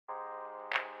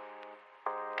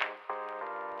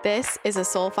This is a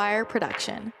Soulfire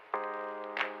production.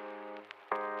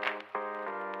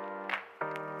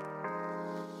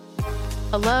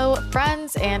 Hello,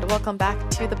 friends, and welcome back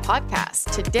to the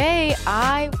podcast. Today,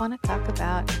 I want to talk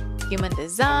about human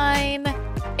design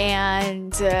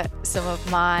and some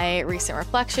of my recent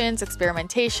reflections,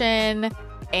 experimentation,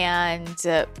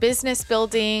 and business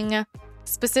building,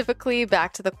 specifically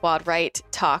back to the quad right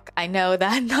talk. I know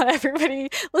that not everybody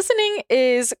listening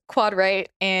is quad right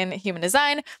in human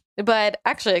design, but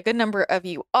actually a good number of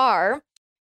you are.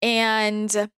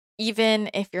 And even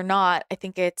if you're not, I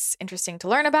think it's interesting to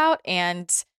learn about. And,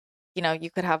 you know, you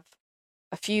could have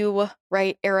a few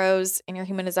right arrows in your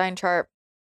human design chart,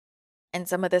 and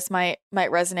some of this might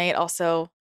resonate. Also,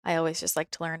 I always just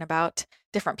like to learn about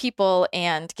different people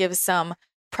and give some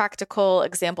practical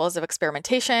examples of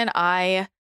experimentation. I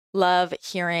love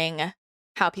hearing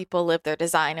how people live their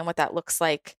design and what that looks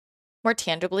like more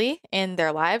tangibly in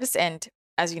their lives. And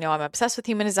as you know, I'm obsessed with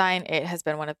human design. It has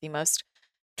been one of the most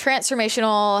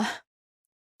transformational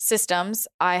systems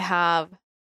I have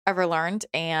ever learned.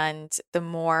 And the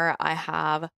more I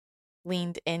have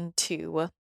leaned into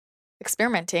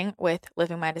experimenting with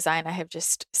living my design, I have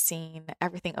just seen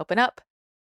everything open up.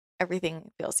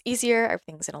 Everything feels easier.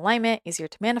 Everything's in alignment, easier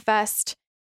to manifest,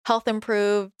 health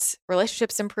improved,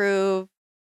 relationships improve,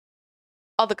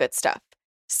 all the good stuff.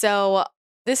 So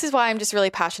this is why I'm just really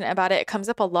passionate about it. It comes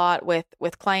up a lot with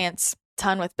clients,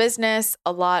 ton with business,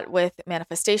 a lot with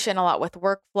manifestation, a lot with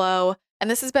workflow. And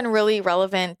this has been really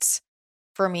relevant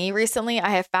for me recently. I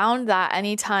have found that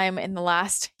anytime in the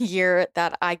last year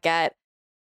that I get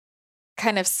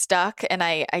kind of stuck and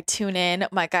I tune in,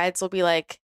 my guides will be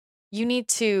like, you need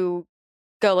to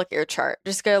go look at your chart.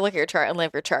 Just go look at your chart and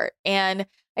live your chart. And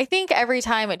I think every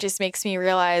time it just makes me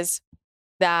realize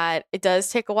that it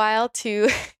does take a while to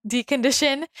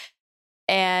decondition.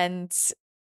 And,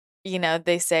 you know,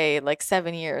 they say like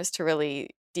 7 years to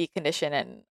really decondition.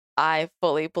 And I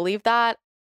fully believe that.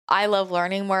 I love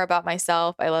learning more about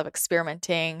myself. I love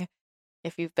experimenting.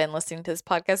 If you've been listening to this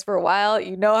podcast for a while,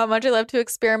 you know how much I love to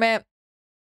experiment.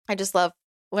 I just love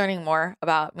learning more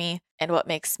about me and what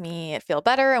makes me feel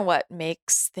better and what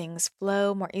makes things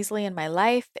flow more easily in my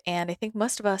life. And I think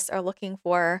most of us are looking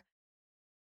for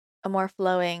a more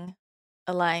flowing,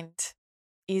 aligned,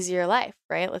 easier life,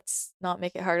 right? Let's not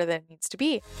make it harder than it needs to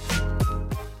be.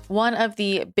 One of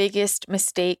the biggest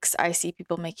mistakes I see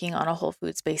people making on a whole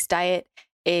foods-based diet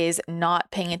is not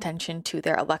paying attention to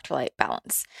their electrolyte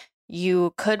balance.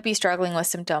 You could be struggling with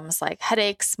symptoms like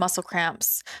headaches, muscle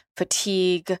cramps,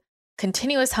 fatigue,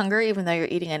 continuous hunger, even though you're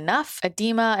eating enough,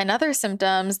 edema, and other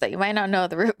symptoms that you might not know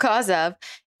the root cause of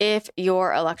if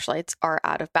your electrolytes are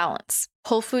out of balance.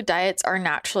 Whole food diets are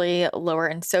naturally lower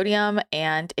in sodium,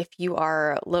 and if you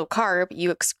are low carb,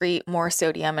 you excrete more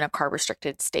sodium in a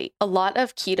carb-restricted state. A lot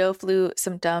of keto flu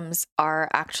symptoms are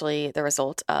actually the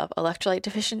result of electrolyte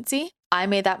deficiency. I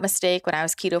made that mistake when I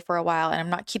was keto for a while, and I'm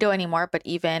not keto anymore, but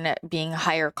even being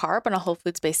higher carb on a whole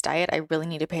foods-based diet, I really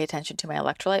need to pay attention to my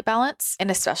electrolyte balance. And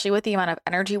especially with the amount of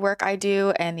energy work I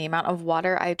do and the amount of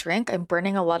water I drink, I'm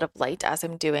burning a lot of light as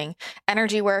I'm doing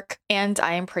energy work, and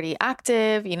I am pretty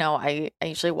active. You know, I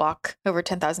usually walk over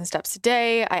 10,000 steps a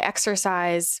day. I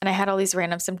exercise, and I had all these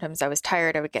random symptoms. I was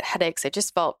tired. I would get headaches. I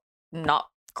just felt not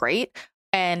great.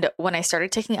 And when I started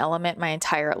taking Element, my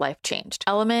entire life changed.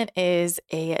 Element is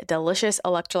a delicious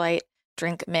electrolyte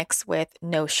drink mix with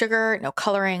no sugar, no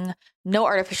coloring, no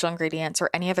artificial ingredients or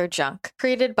any other junk.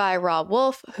 Created by Robb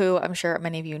Wolf, who I'm sure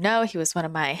many of you know. He was one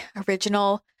of my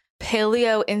original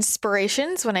paleo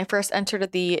inspirations when I first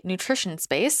entered the nutrition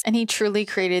space, and he truly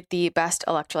created the best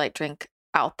electrolyte drink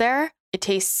out there. It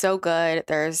tastes so good.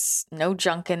 There's no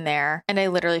junk in there. And I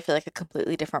literally feel like a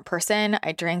completely different person.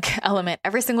 I drink Element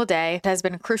every single day. It has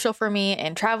been crucial for me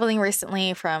in traveling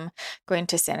recently, from going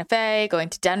to Santa Fe, going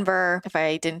to Denver. If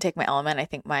I didn't take my Element, I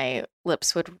think my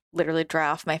lips would literally dry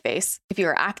off my face. If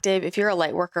you're active, if you're a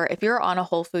light worker, if you're on a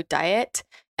whole food diet,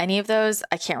 any of those,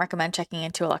 I can't recommend checking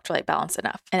into electrolyte balance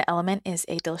enough. An Element is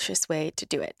a delicious way to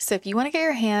do it. So if you want to get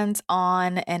your hands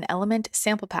on an Element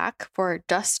sample pack for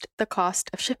just the cost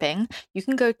of shipping, you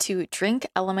can go to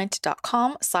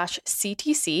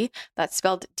drinkelement.com/CTC. That's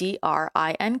spelled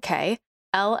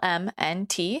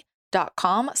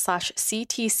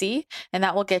DRINKLMNT.com/CTC. And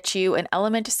that will get you an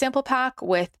Element sample pack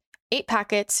with 8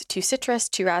 packets, 2 citrus,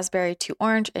 2 raspberry, 2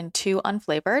 orange, and 2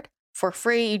 unflavored. For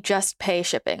free. You just pay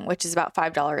shipping, which is about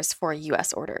 $5 for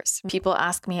US orders. People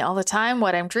ask me all the time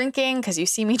what I'm drinking, because you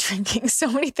see me drinking so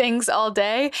many things all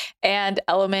day, and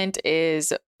Element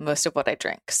is most of what I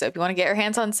drink. So if you want to get your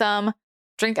hands on some,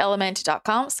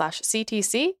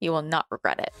 drinkelement.com/CTC. You will not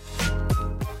regret it.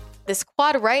 This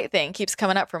quad right thing keeps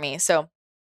coming up for me. So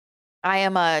I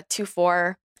am a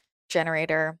 2-4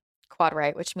 generator quad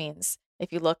right, which means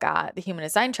if you look at the human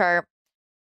design chart,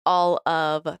 all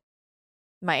of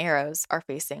my arrows are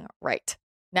facing right.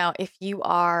 Now, if you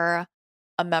are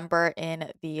a member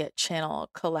in the channel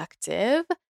collective,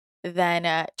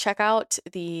 then check out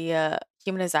the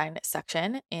human design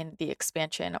section in the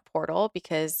expansion portal,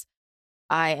 because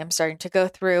I am starting to go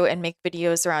through and make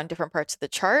videos around different parts of the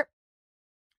chart,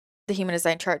 the human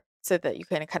design chart, so that you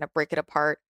can kind of break it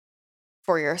apart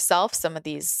for yourself, some of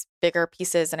these bigger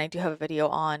pieces. And I do have a video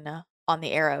on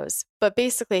the arrows. But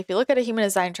basically, if you look at a human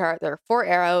design chart, there are 4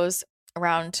 arrows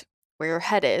around where your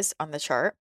head is on the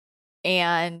chart.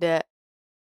 And the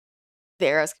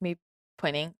arrows can be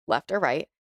pointing left or right.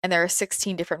 And there are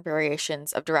 16 different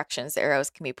variations of directions the arrows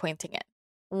can be pointing in.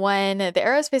 When the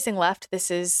arrow is facing left,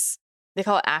 they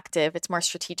call it active. It's more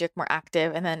strategic, more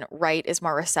active. And then right is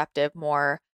more receptive,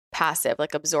 more passive,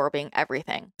 like absorbing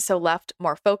everything. So left,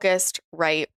 more focused,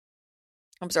 right,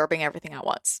 absorbing everything at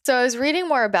once. So I was reading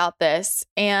more about this,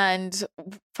 and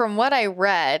from what I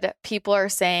read, people are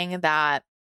saying that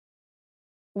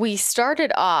we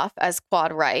started off as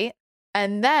quad right,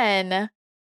 and then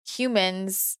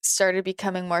humans started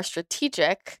becoming more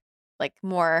strategic, like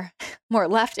more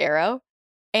left arrow,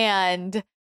 and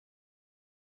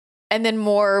then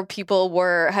more people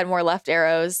had more left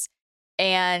arrows.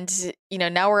 And,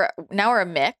 now we're a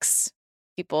mix.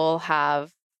 People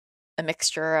have a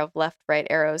mixture of left, right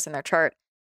arrows in their chart.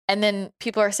 And then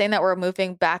people are saying that we're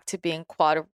moving back to being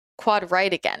quad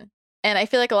right again. And I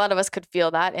feel like a lot of us could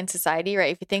feel that in society,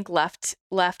 right? If you think left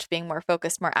being more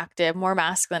focused, more active, more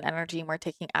masculine energy, more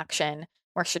taking action,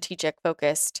 more strategic,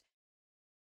 focused,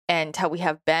 and how we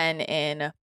have been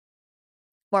in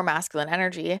more masculine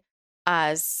energy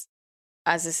as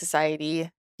a society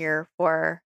here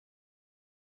for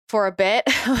a bit,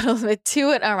 a little bit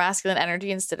too in our masculine energy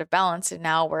instead of balance. And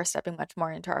now we're stepping much more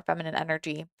into our feminine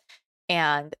energy.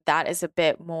 And that is a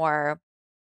bit more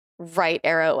right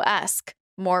arrow-esque,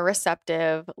 more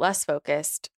receptive, less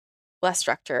focused, less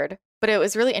structured. But it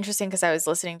was really interesting because I was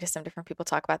listening to some different people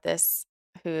talk about this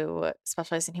who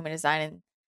specialize in human design.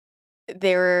 And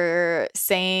they were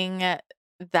saying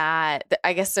that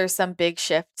I guess there's some big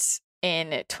shifts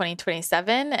in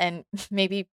 2027, and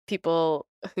maybe people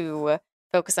who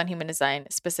focus on human design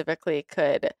specifically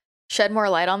could shed more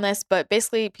light on this. But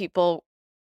basically, I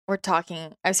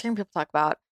was hearing people talk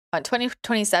about on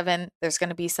 2027, there's going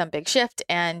to be some big shift,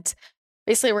 and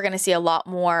basically we're going to see a lot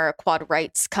more quad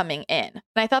rights coming in. And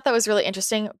I thought that was really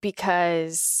interesting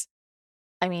because,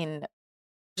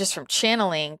 just from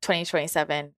channeling,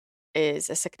 2027 is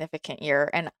a significant year.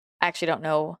 And I actually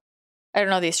I don't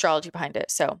know the astrology behind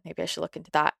it. So maybe I should look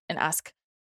into that and ask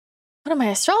one of my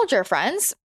astrologer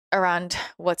friends around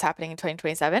what's happening in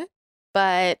 2027.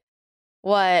 But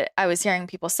what I was hearing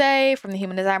people say from the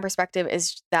human design perspective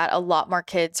is that a lot more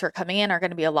kids who are coming in are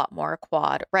going to be a lot more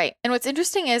quad right. And what's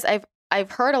interesting is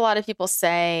I've heard a lot of people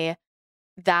say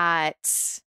that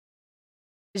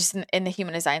just in the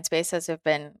human design space, as I've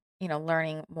been,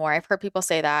 learning more, I've heard people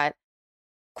say that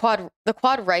the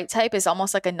quad right type is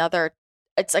almost like another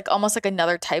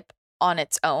type on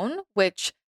its own,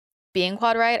 which being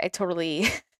quad right, I totally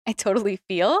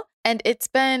feel. And it's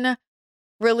been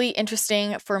really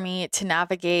interesting for me to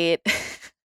navigate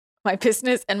my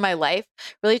business and my life,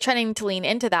 really trying to lean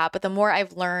into that. But the more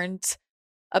I've learned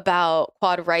about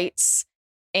quad rights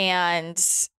and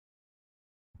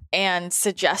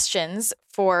suggestions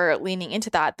for leaning into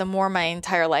that, the more my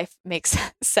entire life makes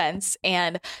sense.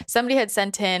 And somebody had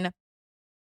sent in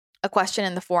a question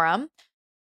in the forum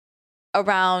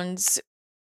around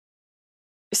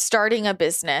starting a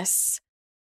business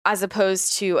as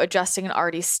opposed to adjusting an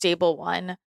already stable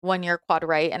one when you're quad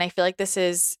right. And I feel like this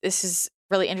is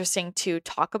really interesting to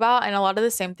talk about. And a lot of the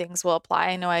same things will apply.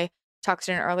 I know I talked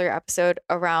in an earlier episode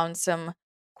around some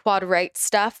quad right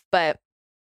stuff, but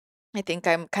I think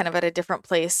I'm kind of at a different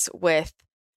place with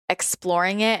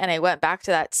exploring it. And I went back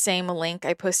to that same link.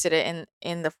 I posted it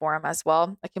in the forum as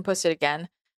well. I can post it again,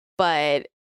 but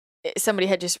somebody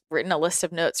had just written a list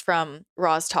of notes from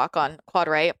Ra's talk on quad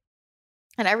right.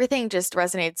 And everything just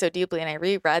resonated so deeply. And I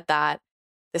reread that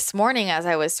this morning as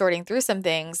I was sorting through some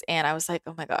things. And I was like,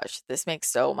 oh my gosh, this makes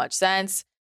so much sense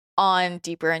on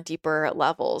deeper and deeper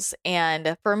levels.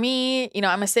 And for me,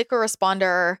 I'm a sacral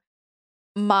responder.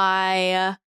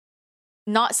 My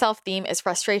not self theme is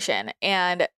frustration.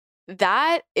 And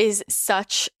that is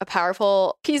such a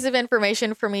powerful piece of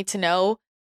information for me to know.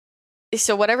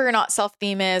 So whatever your not self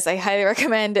theme is, I highly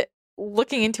recommend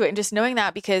looking into it and just knowing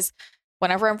that, because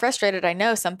whenever I'm frustrated, I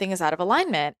know something is out of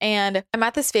alignment. And I'm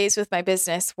at this phase with my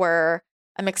business where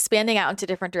I'm expanding out into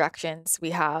different directions.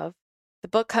 We have the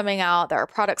book coming out, there are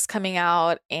products coming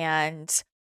out, and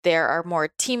there are more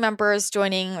team members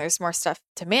joining. There's more stuff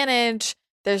to manage.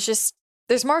 There's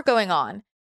more going on.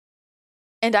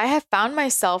 And I have found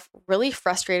myself really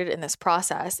frustrated in this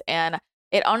process. And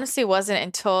it honestly wasn't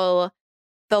until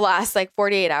the last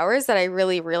 48 hours that I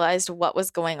really realized what was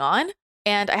going on.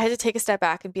 And I had to take a step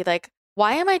back and be like,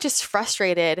 why am I just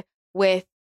frustrated with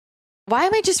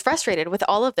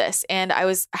all of this? And I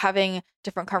was having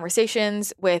different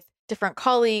conversations with different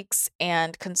colleagues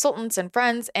and consultants and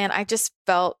friends, and I just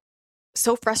felt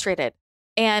so frustrated.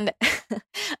 And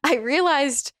I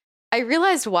realized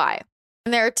why.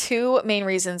 And there are two main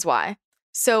reasons why.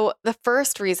 So the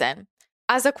first reason,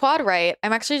 as a quad right,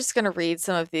 I'm actually just going to read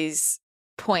some of these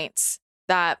points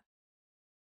that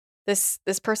this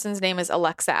person's name is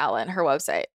Alexa Allen, her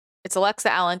website. It's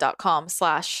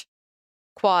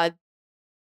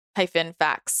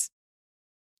alexaallen.com/quad-facts.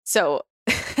 So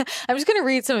I'm just going to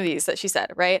read some of these that she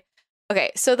said, right?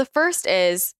 Okay, so the first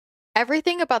is,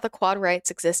 everything about the quad right's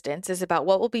existence is about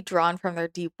what will be drawn from their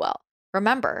deep well.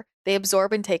 Remember, they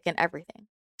absorb and take in everything.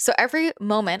 So every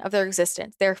moment of their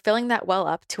existence, they're filling that well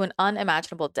up to an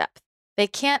unimaginable depth. They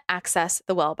can't access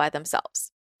the well by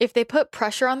themselves. If they put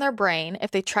pressure on their brain,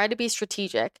 if they try to be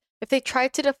strategic, if they try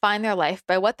to define their life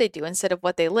by what they do instead of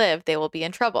what they live, they will be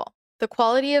in trouble. The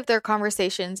quality of their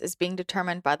conversations is being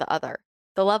determined by the other.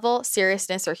 The level,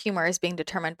 seriousness, or humor is being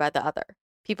determined by the other.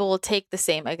 People will take the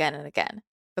same again and again.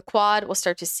 The quad will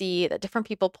start to see that different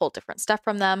people pull different stuff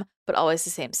from them, but always the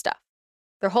same stuff.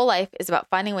 Their whole life is about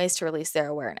finding ways to release their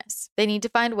awareness. They need to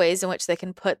find ways in which they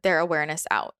can put their awareness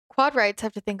out. Quad rights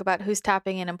have to think about who's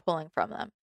tapping in and pulling from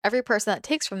them. Every person that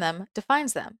takes from them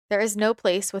defines them. There is no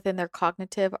place within their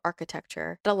cognitive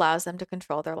architecture that allows them to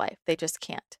control their life. They just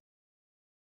can't.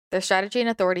 Their strategy and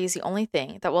authority is the only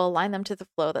thing that will align them to the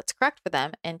flow that's correct for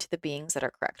them and to the beings that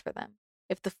are correct for them.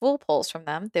 If the fool pulls from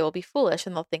them, they will be foolish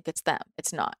and they'll think it's them.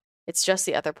 It's not. It's just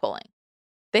the other pulling.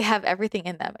 They have everything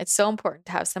in them. It's so important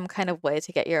to have some kind of way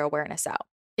to get your awareness out.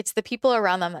 It's the people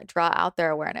around them that draw out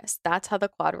their awareness. That's how the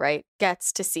quad right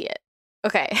gets to see it.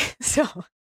 Okay, so,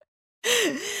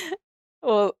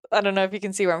 well, I don't know if you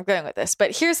can see where I'm going with this,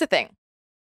 but here's the thing.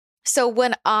 So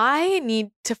when I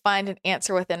need to find an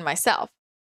answer within myself,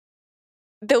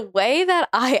 the way that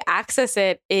I access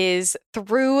it is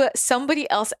through somebody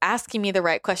else asking me the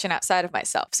right question outside of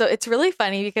myself. So it's really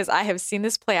funny because I have seen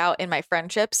this play out in my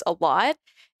friendships a lot.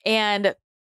 And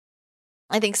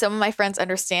I think some of my friends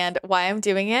understand why I'm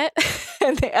doing it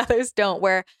and the others don't,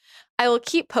 where I will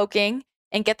keep poking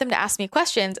and get them to ask me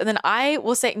questions. And then I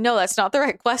will say, no, that's not the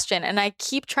right question. And I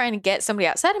keep trying to get somebody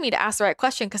outside of me to ask the right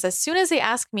question, because as soon as they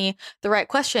ask me the right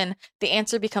question, the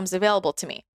answer becomes available to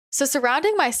me. So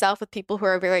surrounding myself with people who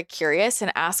are very curious and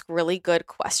ask really good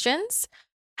questions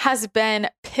has been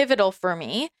pivotal for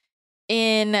me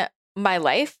in my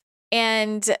life.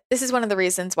 And this is one of the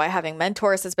reasons why having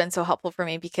mentors has been so helpful for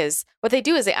me, because what they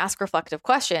do is they ask reflective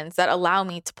questions that allow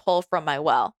me to pull from my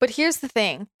well. But here's the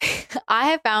thing. I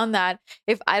have found that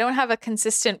if I don't have a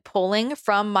consistent pulling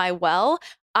from my well,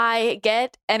 I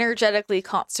get energetically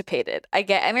constipated. I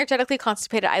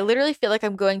literally feel like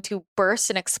I'm going to burst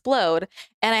and explode.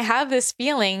 And I have this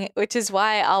feeling, which is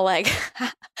why I'll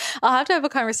have to have a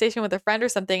conversation with a friend or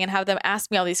something and have them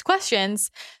ask me all these questions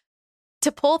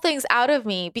to pull things out of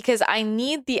me, because I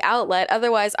need the outlet.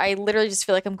 Otherwise, I literally just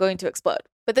feel like I'm going to explode.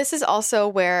 But this is also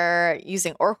where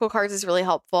using oracle cards is really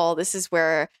helpful. This is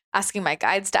where asking my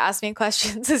guides to ask me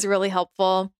questions is really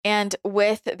helpful. And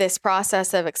with this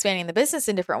process of expanding the business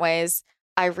in different ways,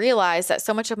 I realized that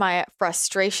so much of my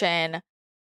frustration,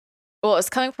 well, it was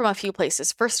coming from a few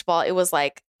places. First of all, it was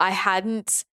like I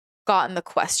hadn't gotten the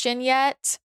question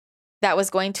yet that was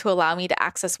going to allow me to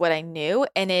access what I knew.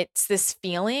 And it's this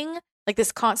feeling, like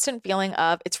this constant feeling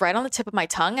of it's right on the tip of my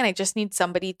tongue, and I just need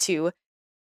somebody to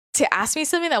ask me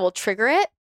something that will trigger it.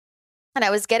 And I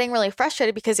was getting really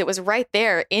frustrated because it was right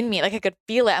there in me. Like I could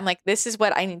feel it. I'm like, this is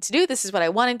what I need to do. This is what I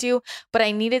want to do. But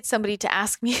I needed somebody to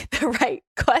ask me the right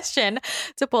question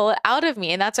to pull it out of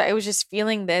me. And that's why I was just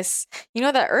feeling this,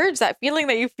 that urge, that feeling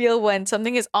that you feel when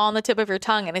something is on the tip of your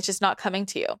tongue and it's just not coming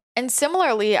to you. And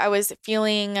similarly, I was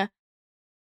feeling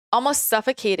almost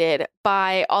suffocated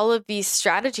by all of these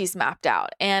strategies mapped out.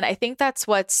 And I think that's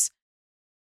what's,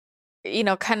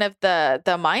 kind of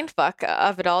the mind fuck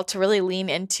of it all, to really lean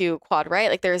into quad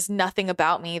right. Like there's nothing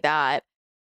about me that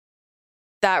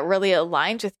really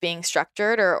aligns with being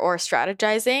structured or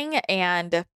strategizing.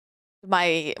 And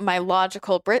my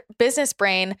logical business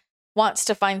brain wants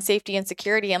to find safety and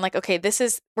security. And like, okay,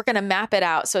 we're going to map it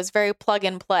out. So it's very plug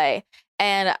and play.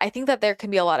 And I think that there can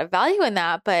be a lot of value in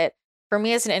that, but for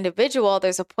me as an individual,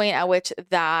 there's a point at which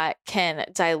that can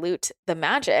dilute the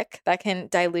magic, that can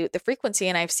dilute the frequency.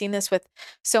 And I've seen this with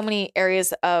so many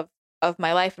areas of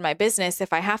my life and my business.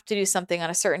 If I have to do something on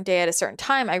a certain day at a certain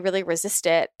time, I really resist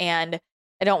it and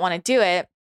I don't want to do it.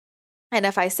 And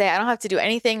if I say I don't have to do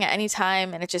anything at any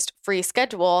time and it's just free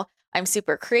schedule, I'm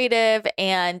super creative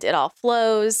and it all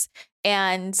flows.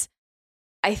 And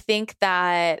I think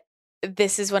that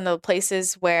this is one of the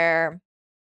places where,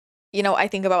 I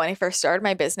think about when I first started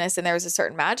my business and there was a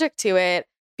certain magic to it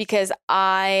because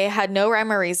I had no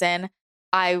rhyme or reason.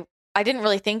 I didn't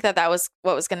really think that was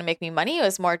what was going to make me money. It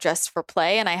was more just for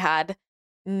play, and I had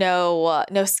no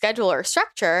schedule or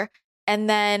structure. And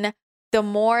then the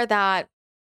more that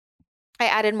I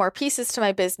added more pieces to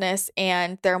my business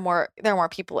and there are more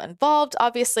people involved.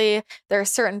 Obviously, there are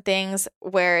certain things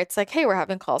where it's like, hey, we're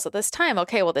having calls at this time.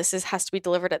 Okay, well, has to be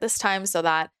delivered at this time so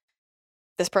that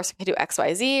this person can do X,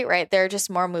 Y, Z, right? There are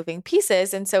just more moving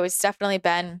pieces. And so it's definitely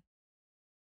been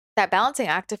that balancing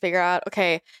act to figure out,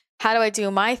 okay, how do I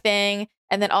do my thing?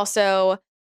 And then also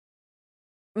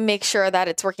make sure that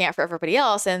it's working out for everybody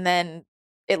else. And then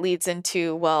it leads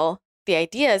into, well, the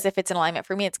idea is if it's an alignment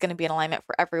for me, it's going to be an alignment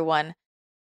for everyone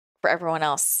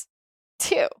else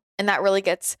too. And that really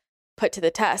gets put to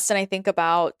the test. And I think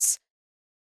about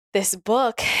this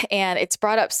book and it's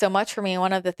brought up so much for me.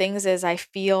 One of the things is I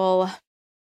feel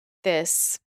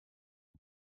this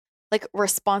like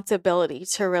responsibility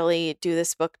to really do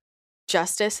this book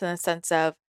justice in the sense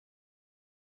of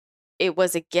it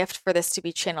was a gift for this to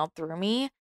be channeled through me.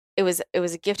 It was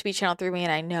a gift to be channeled through me.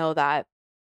 And I know that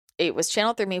it was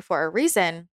channeled through me for a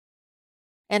reason.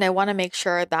 And I want to make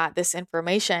sure that this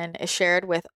information is shared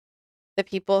with the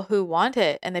people who want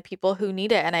it and the people who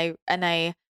need it. And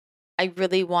I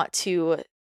really want to,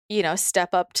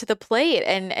 step up to the plate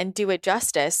and do it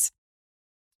justice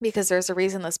because there's a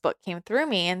reason this book came through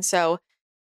me. And so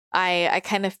I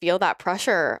kind of feel that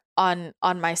pressure on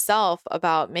myself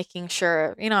about making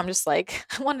sure, I'm just like,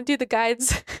 I want to do the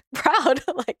guides proud.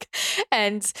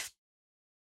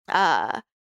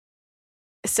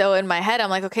 So in my head, I'm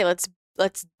like, okay, let's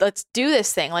do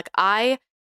this thing. Like I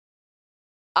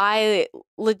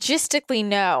logistically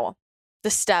know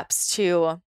the steps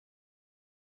to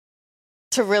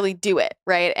really do it.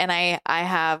 Right. And I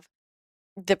have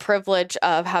the privilege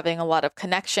of having a lot of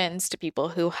connections to people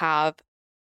who have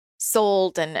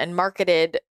sold and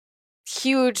marketed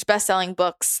huge best-selling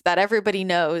books that everybody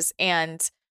knows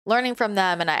and learning from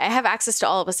them. And I have access to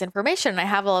all of this information and I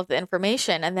have all of the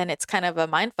information. And then it's kind of a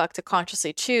mindfuck to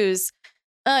consciously choose,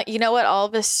 you know what, all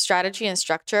of this strategy and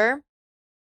structure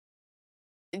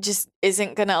just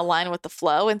isn't going to align with the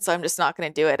flow. And so I'm just not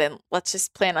going to do it. And let's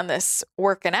just plan on this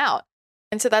working out.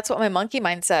 And so that's what my monkey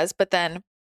mind says. But then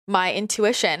my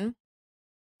intuition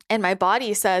and my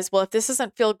body says, well, if this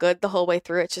doesn't feel good the whole way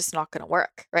through, it's just not going to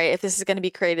work, right? If this is going to be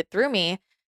created through me,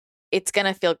 it's going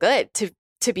to feel good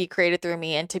to be created through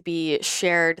me and to be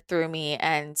shared through me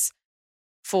and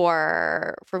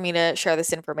for me to share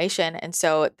this information. And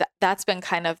so that's been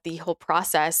kind of the whole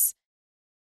process,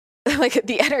 like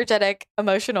the energetic,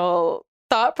 emotional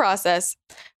thought process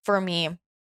for me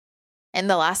in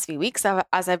the last few weeks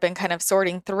as I've been kind of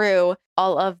sorting through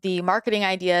all of the marketing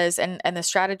ideas and the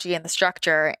strategy and the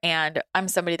structure. And I'm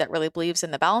somebody that really believes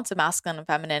in the balance of masculine and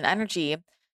feminine energy,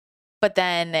 but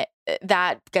then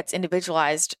that gets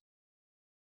individualized,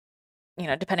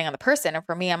 depending on the person. And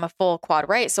for me, I'm a full quad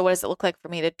right. So what does it look like for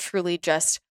me to truly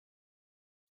just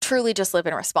live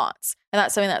in response? And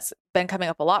that's something that's been coming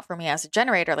up a lot for me as a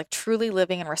generator, like truly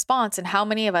living in response. And how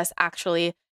many of us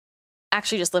actually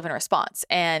just live in response?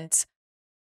 And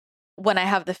when I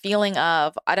have the feeling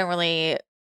of I don't really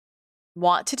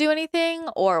want to do anything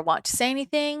or want to say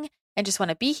anything and just want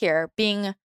to be here,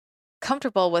 being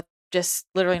comfortable with just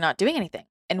literally not doing anything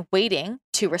and waiting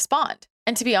to respond.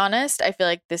 And to be honest, I feel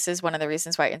like this is one of the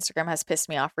reasons why Instagram has pissed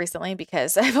me off recently,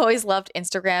 because I've always loved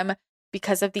Instagram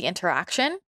because of the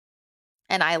interaction.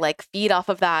 And I feed off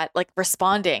of that,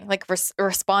 responding,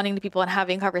 responding to people and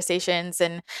having conversations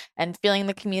and feeling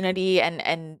the community.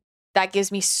 And that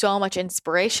gives me so much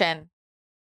inspiration.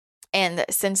 And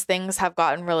since things have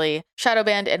gotten really shadow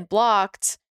banned and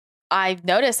blocked, I've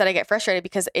noticed that I get frustrated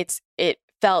because it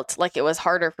felt like it was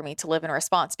harder for me to live in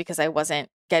response because I wasn't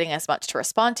getting as much to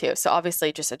respond to. So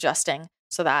obviously just adjusting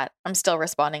so that I'm still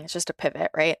responding. It's just a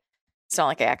pivot, right? It's not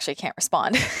like I actually can't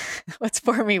respond. What's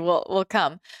for me will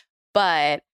come.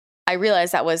 But I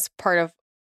realized that was part of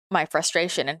my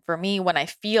frustration. And for me, when I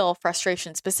feel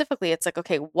frustration specifically, it's like,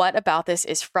 okay, what about this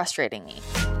is frustrating me?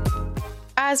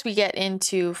 as we get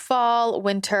into fall,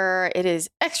 winter, it is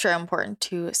extra important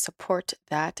to support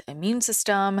that immune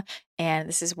system. And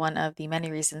this is one of the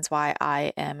many reasons why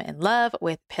I am in love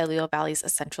with Paleo Valley's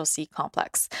Essential C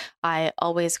Complex. I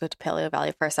always go to Paleo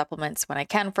Valley for supplements when I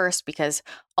can first, because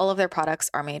all of their products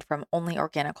are made from only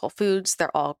organic whole foods.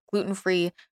 They're all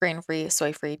gluten-free, grain-free,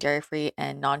 soy-free, dairy-free,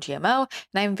 and non-GMO.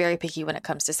 And I'm very picky when it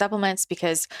comes to supplements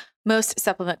because most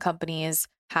supplement companies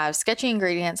have sketchy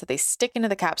ingredients that they stick into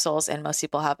the capsules, and most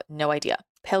people have no idea.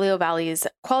 Paleo Valley's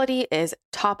quality is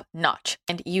top notch,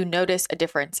 and you notice a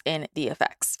difference in the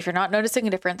effects. If you're not noticing a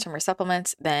difference from your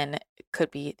supplements, then it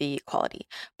could be the quality.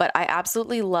 But I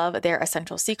absolutely love their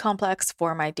Essential C Complex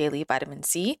for my daily vitamin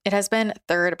C. It has been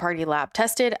third-party lab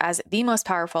tested as the most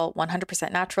powerful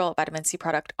 100% natural vitamin C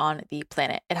product on the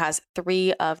planet. It has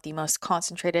 3 of the most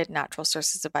concentrated natural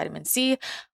sources of vitamin C: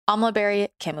 amla berry,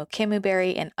 camu camu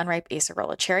berry, and unripe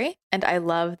acerola cherry. And I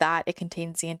love that it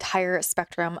contains the entire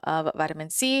spectrum of vitamin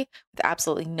C with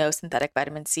absolutely no synthetic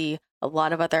vitamin C. A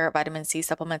lot of other vitamin C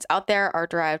supplements out there are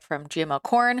derived from GMO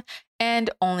corn and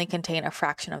only contain a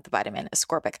fraction of the vitamin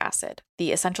ascorbic acid.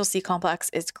 The Essential C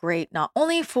Complex is great not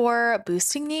only for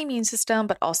boosting the immune system,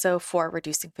 but also for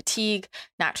reducing fatigue,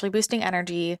 naturally boosting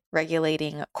energy,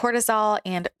 regulating cortisol,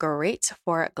 and great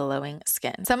for glowing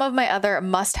skin. Some of my other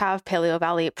must-have Paleo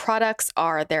Valley products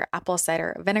are their apple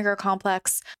cider vinegar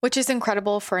complex, which is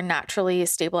incredible for naturally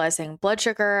stabilizing blood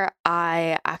sugar.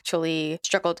 I actually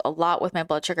struggled a lot with my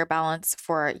blood sugar balance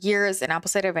for years, and apple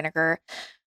cider vinegar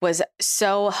was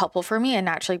so helpful for me in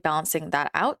naturally balancing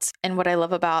that out. And what I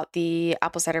love about the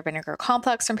apple cider vinegar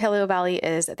complex from Paleo Valley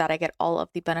is that I get all of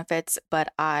the benefits,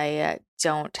 but I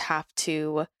don't have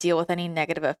to deal with any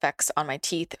negative effects on my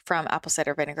teeth from apple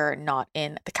cider vinegar not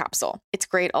in the capsule. It's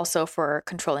great also for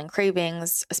controlling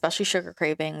cravings, especially sugar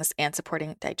cravings, and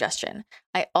supporting digestion.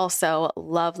 I also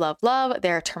love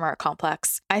their turmeric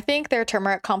complex. I think their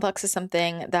turmeric complex is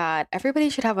something that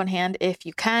everybody should have on hand if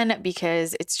you can,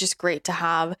 because it's just great to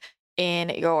have in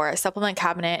your supplement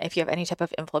cabinet if you have any type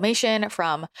of inflammation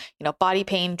from, body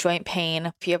pain, joint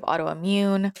pain, if you have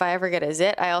autoimmune. If I ever get a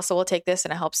zit, I also will take this,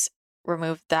 and it helps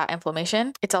remove that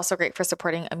inflammation. It's also great for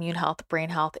supporting immune health, brain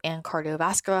health, and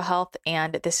cardiovascular health.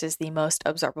 And this is the most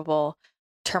absorbable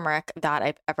turmeric that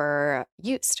I've ever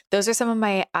used. Those are some of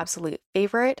my absolute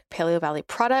favorite Paleo Valley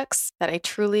products that I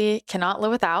truly cannot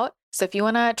live without. So if you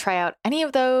want to try out any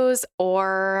of those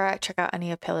or check out any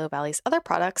of Paleo Valley's other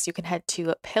products, you can head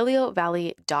to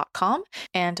paleovalley.com,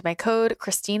 and my code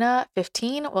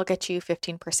Christina15 will get you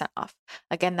 15% off.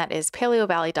 Again, that is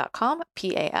paleovalley.com,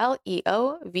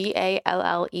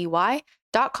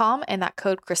 PALEOVALLEY.com, and that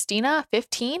code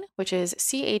Christina15, which is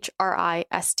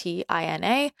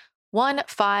CHRISTINA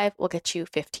 15, will get you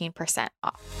 15%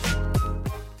 off.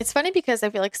 It's funny because I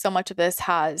feel like so much of this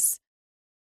has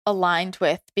aligned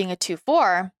with being a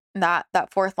 2-4, that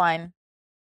fourth line,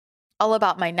 all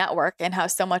about my network, and how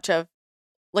so much of,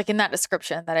 like in that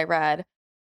description that I read,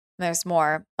 there's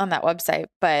more on that website,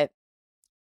 but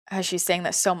as she's saying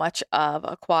that so much of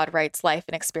a quad right's life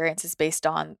and experience is based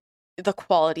on the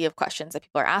quality of questions that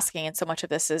people are asking. And so much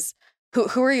of this is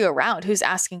who are you around? Who's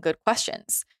asking good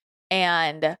questions?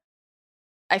 And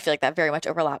I feel like that very much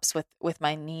overlaps with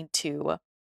my need to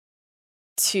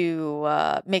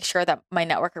make sure that my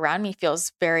network around me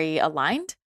feels very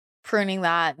aligned, pruning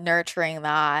that, nurturing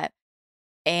that,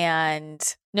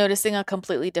 and noticing a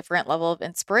completely different level of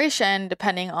inspiration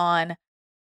depending on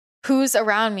who's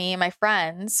around me, my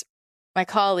friends, my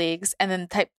colleagues, and then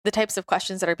the types of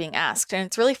questions that are being asked. And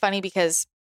it's really funny because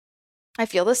I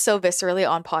feel this so viscerally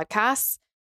on podcasts.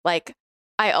 Like,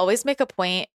 I always make a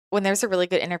point when there's a really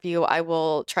good interview, I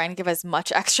will try and give as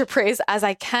much extra praise as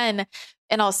I can.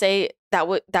 And I'll say that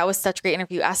was such a great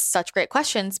interview, asked such great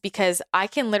questions, because I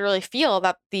can literally feel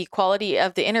that the quality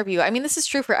of the interview, I mean, this is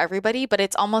true for everybody, but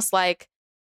it's almost like,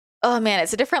 oh man,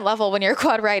 it's a different level when you're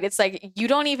quad right. It's like, you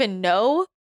don't even know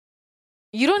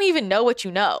what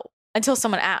you know until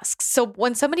someone asks. So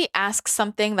when somebody asks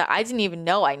something that I didn't even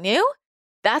know I knew,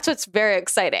 that's what's very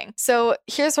exciting. So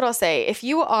here's what I'll say. If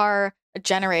you are a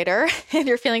generator and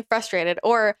you're feeling frustrated,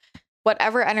 or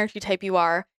whatever energy type you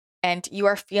are, and you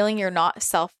are feeling you're not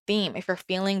self-theme, if you're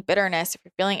feeling bitterness, if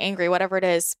you're feeling angry, whatever it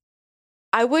is,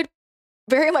 I would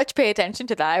very much pay attention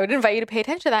to that. I would invite you to pay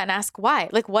attention to that and ask why.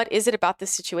 Like, what is it about this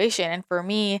situation? And for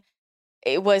me,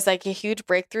 it was like a huge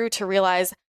breakthrough to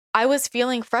realize I was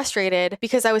feeling frustrated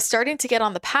because I was starting to get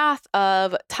on the path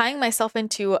of tying myself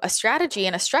into a strategy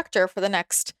and a structure for the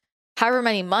next however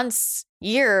many months,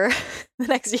 year, the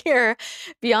next year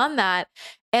beyond that.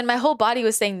 And my whole body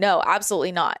was saying, no,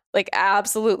 absolutely not. Like,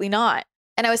 absolutely not.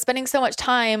 And I was spending so much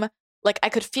time like I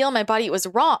could feel in my body it was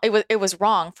wrong. It was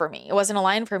wrong for me. It wasn't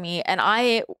aligned for me. And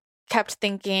I kept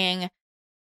thinking,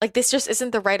 like, this just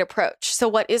isn't the right approach. So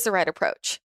what is the right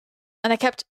approach? And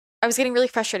I was getting really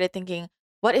frustrated thinking,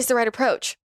 what is the right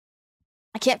approach?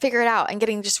 I can't figure it out and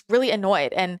getting just really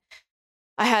annoyed. And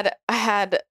I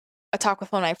had a talk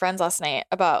with one of my friends last night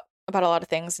about a lot of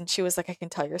things. And she was like, I can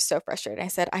tell you're so frustrated. And I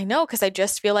said, I know, because I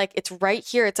just feel like it's right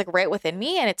here. It's like right within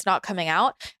me and it's not coming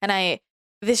out. And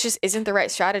this just isn't the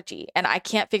right strategy. And I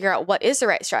can't figure out what is the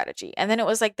right strategy. And then it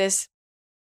was like this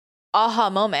aha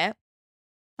moment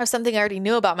of something I already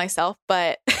knew about myself,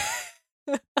 but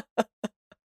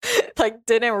like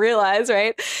didn't realize,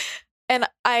 right? And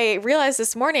I realized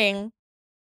this morning,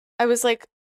 I was like,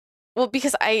 well,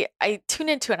 because I tuned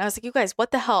into it and I was like, you guys,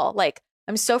 what the hell? Like,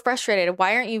 I'm so frustrated.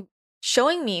 Why aren't you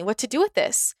showing me what to do with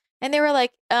this? And they were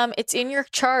like, it's in your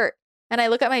chart. And I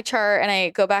look at my chart and I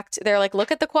go back to, they're like,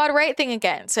 look at the quad right thing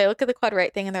again. So I look at the quad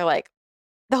right thing and they're like,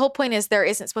 the whole point is there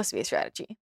isn't supposed to be a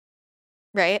strategy,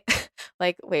 right?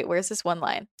 Like, wait, where's this one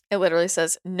line? It literally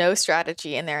says no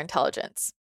strategy in their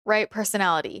intelligence, right?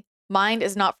 Personality. Mind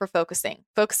is not for focusing.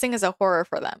 Focusing is a horror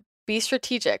for them. Be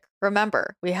strategic.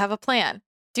 Remember, we have a plan.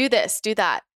 Do this, do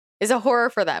that is a horror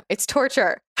for them. It's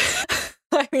torture.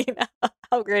 I mean,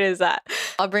 how great is that?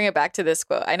 I'll bring it back to this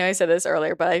quote. I know I said this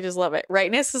earlier, but I just love it.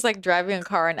 Rightness is like driving a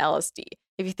car on LSD.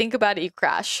 If you think about it, you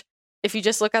crash. If you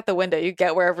just look out the window, you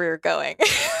get wherever you're going.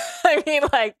 I mean,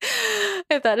 like,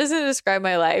 if that doesn't describe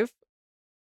my life,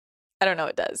 I don't know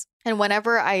what does. And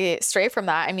whenever I stray from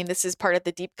that, I mean, this is part of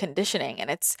the deep conditioning. And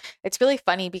it's really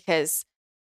funny because,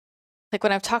 like,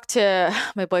 when I've talked to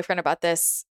my boyfriend about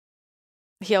this,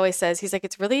 he always says, he's like,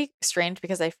 it's really strange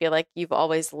because I feel like you've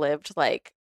always lived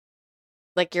like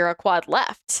you're a quad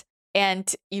left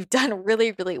and you've done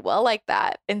really, really well like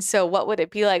that. And so what would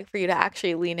it be like for you to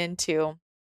actually lean into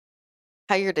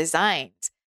how you're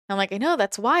designed? I'm like, I know,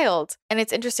 that's wild. And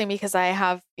it's interesting because I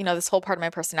have, this whole part of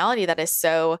my personality that is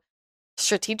so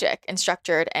strategic and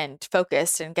structured and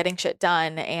focused and getting shit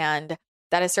done. And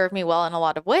that has served me well in a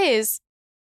lot of ways.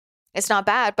 It's not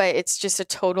bad, but it's just a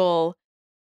total,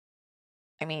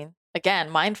 I mean, again,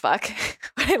 mind fuck.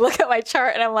 When I look at my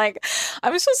chart and I'm like,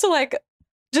 I'm supposed to like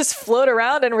just float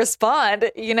around and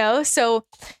respond, So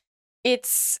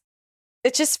it's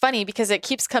just funny because it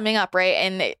keeps coming up, right?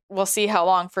 And we'll see how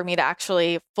long for me to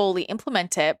actually fully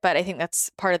implement it. But I think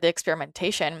that's part of the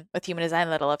experimentation with human design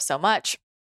that I love so much.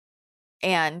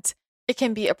 And it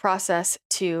can be a process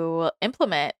to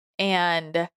implement.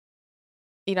 And,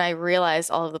 I realize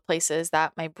all of the places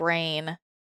that my brain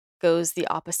goes the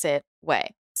opposite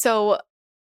way. So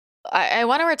I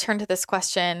want to return to this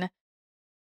question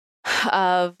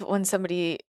of when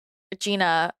somebody,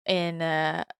 Gina in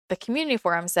the community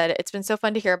forum said, it's been so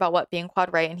fun to hear about what being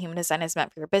quad right and human design has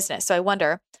meant for your business. So I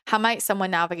wonder, how might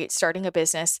someone navigate starting a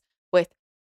business with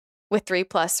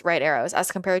 3+ right arrows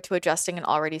as compared to adjusting an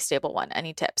already stable one?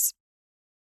 Any tips?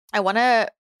 I want to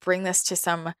bring this to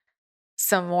some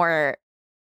more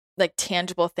like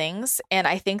tangible things. And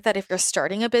I think that if you're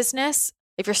starting a business,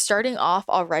 if you're starting off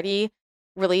already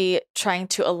really trying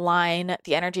to align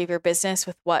the energy of your business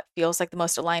with what feels like the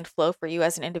most aligned flow for you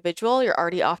as an individual, you're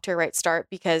already off to a right start,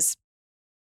 because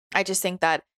I just think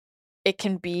that it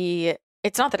can be,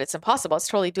 it's not that it's impossible, it's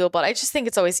totally doable. I just think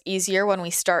it's always easier when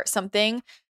we start something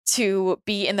to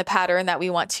be in the pattern that we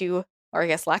want to, or I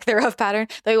guess lack thereof pattern,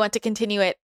 that we want to continue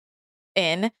it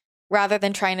in, rather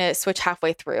than trying to switch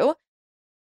halfway through.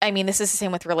 I mean, this is the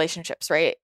same with relationships,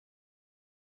 right?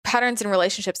 Patterns in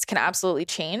relationships can absolutely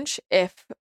change if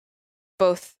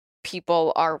both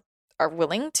people are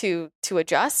willing to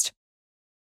adjust.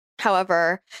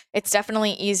 However, it's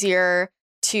definitely easier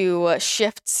to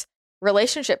shift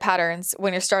relationship patterns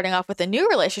when you're starting off with a new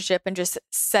relationship and just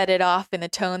set it off in the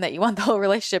tone that you want the whole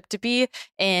relationship to be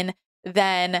in,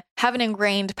 than have an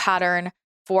ingrained pattern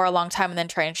for a long time and then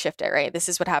try and shift it, right? This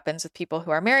is what happens with people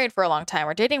who are married for a long time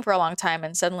or dating for a long time,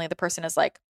 and suddenly the person is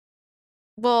like,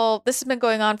 well, this has been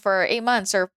going on for 8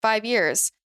 months or 5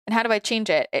 years, and how do I change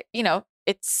it?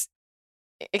 It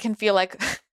can feel like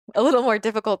a little more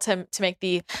difficult to make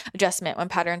the adjustment when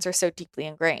patterns are so deeply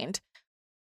ingrained.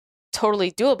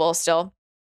 Totally doable still,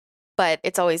 but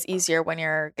it's always easier when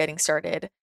you're getting started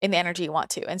in the energy you want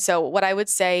to. And so what I would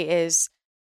say is,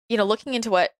 looking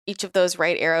into what each of those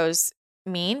right arrows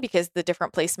mean, because the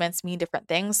different placements mean different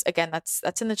things. Again,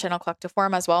 that's in the Channel Collective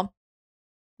forum as well.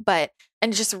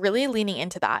 And just really leaning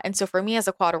into that. And so for me as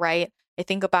a quad right, I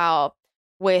think about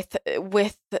with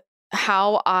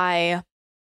how I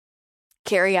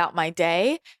carry out my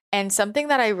day, and something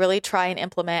that I really try and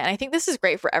implement. And I think this is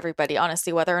great for everybody,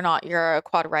 honestly, whether or not you're a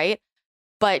quad right,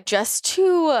 But just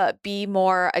to be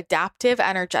more adaptive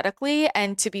energetically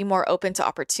and to be more open to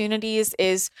opportunities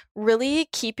is really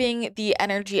keeping the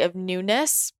energy of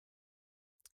newness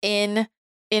in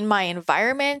my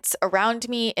environment, around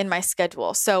me, in my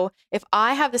schedule. So if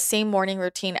I have the same morning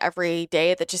routine every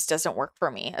day, that just doesn't work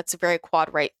for me. It's a very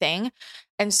quad right thing.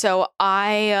 And so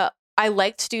I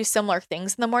like to do similar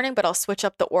things in the morning, but I'll switch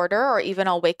up the order, or even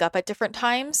I'll wake up at different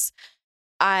times.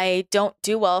 I don't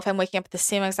do well if I'm waking up at the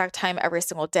same exact time every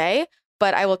single day,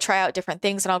 but I will try out different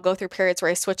things, and I'll go through periods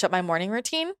where I switch up my morning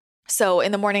routine. So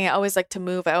in the morning, I always like to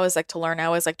move. I always like to learn. I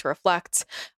always like to reflect.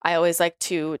 I always like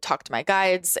to talk to my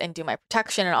guides and do my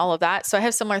protection and all of that. So I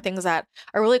have similar things that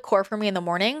are really core for me in the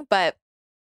morning, but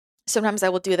sometimes I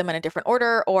will do them in a different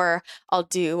order, or I'll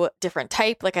do different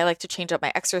type. Like I like to change up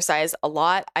my exercise a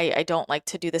lot. I don't like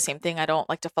to do the same thing. I don't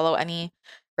like to follow any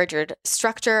rigid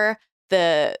structure.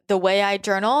 The way I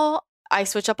journal, I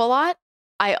switch up a lot.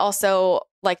 I also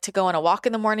like to go on a walk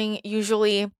in the morning.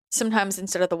 Usually, sometimes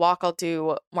instead of the walk, I'll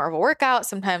do more of a workout.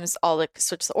 Sometimes I'll like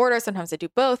switch the order. Sometimes I do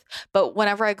both. But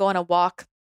whenever I go on a walk,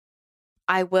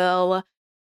 I will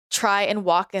try and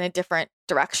walk in a different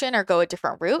direction or go a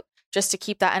different route, just to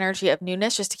keep that energy of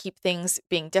newness, just to keep things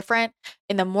being different.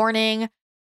 In the morning,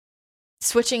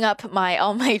 switching up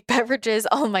all my beverages,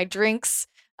 all my drinks,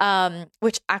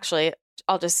 which actually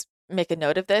I'll just make a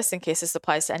note of this in case this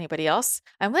applies to anybody else.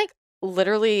 I'm like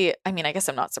literally, I mean, I guess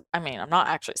I'm not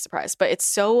actually surprised, but it's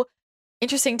so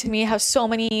interesting to me how so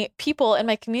many people in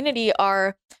my community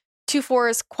are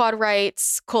 2/4s, quad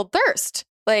rights, cold thirst.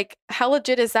 Like, how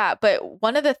legit is that? But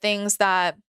one of the things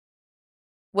that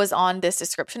was on this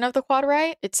description of the quad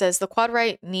right, it says the quad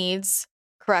right needs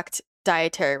correct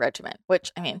dietary regimen,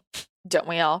 which, I mean, don't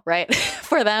we all, right?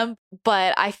 For them.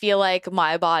 But I feel like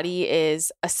my body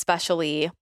is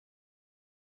especially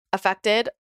affected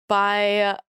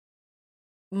by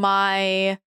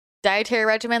my dietary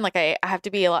regimen. Like I have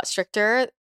to be a lot stricter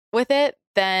with it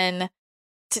than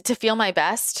to feel my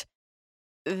best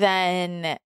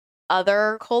than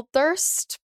other cold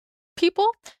thirst people.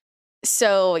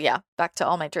 So yeah, back to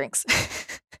all my drinks.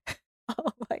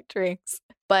 All my drinks.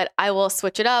 But I will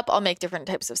switch it up. I'll make different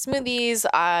types of smoothies.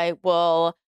 I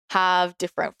will have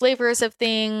different flavors of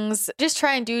things. Just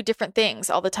try and do different things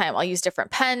all the time. I'll use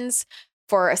different pens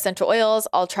for essential oils.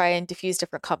 I'll try and diffuse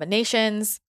different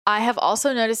combinations. I have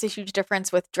also noticed a huge difference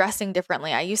with dressing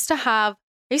differently. I used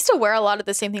to wear a lot of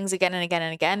the same things again and again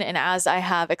and again. And as I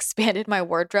have expanded my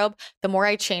wardrobe, the more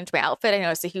I change my outfit, I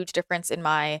notice a huge difference in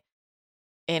my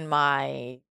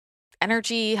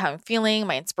energy, how I'm feeling,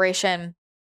 my inspiration,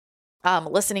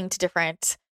 listening to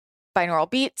different binaural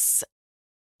beats,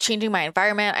 changing my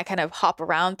environment. I kind of hop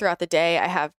around throughout the day. I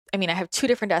have 2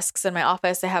 different desks in my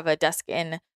office. I have a desk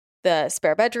in the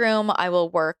spare bedroom. I will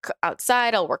work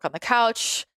outside. I'll work on the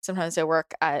couch. Sometimes I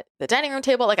work at the dining room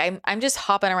table. Like I'm just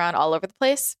hopping around all over the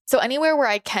place. So anywhere where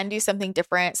I can do something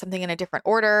different, something in a different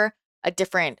order, a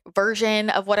different version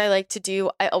of what I like to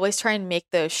do, I always try and make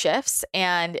those shifts,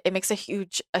 and it makes a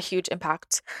huge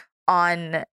impact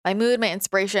on my mood, my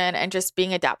inspiration, and just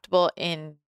being adaptable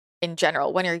in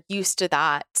general. When you're used to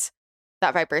that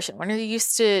vibration, when you're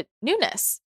used to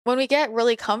newness, when we get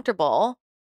really comfortable,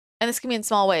 and this can be in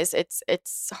small ways,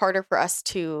 it's harder for us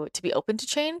to be open to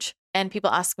change. And people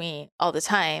ask me all the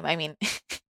time. I mean,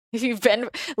 if you've been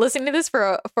listening to this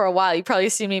for a while, you've probably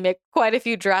seen me make quite a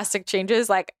few drastic changes,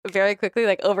 like very quickly,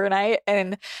 like overnight.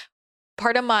 And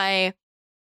part of my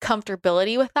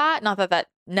comfortability with that, not that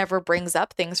never brings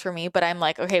up things for me, but I'm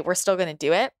like, okay, we're still going to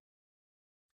do it,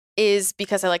 is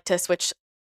because I like to switch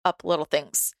up little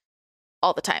things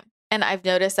all the time. And I've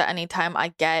noticed that anytime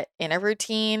I get in a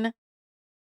routine,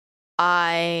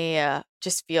 I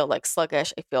just feel like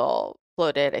sluggish. I feel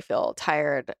bloated. I feel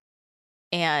tired.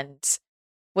 And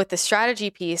with the strategy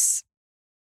piece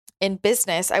in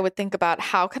business, I would think about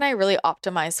how can I really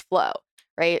optimize flow,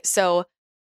 right? So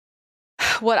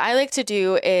what I like to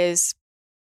do is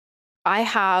I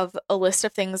have a list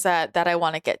of things that I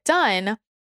want to get done,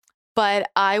 but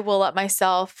I will let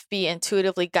myself be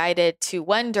intuitively guided to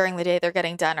when during the day they're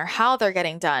getting done or how they're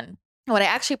getting done. And what I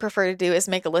actually prefer to do is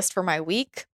make a list for my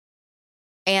week.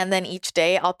 And then each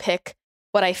day I'll pick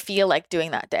what I feel like doing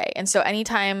that day. And so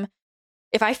anytime,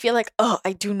 if I feel like, oh,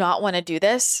 I do not want to do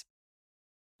this,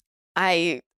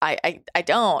 I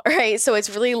don't, right? So it's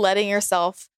really letting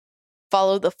yourself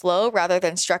follow the flow rather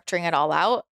than structuring it all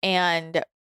out. And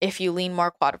if you lean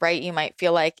more quad right, you might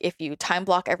feel like if you time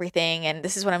block everything and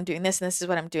this is what I'm doing this and this is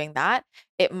what I'm doing that,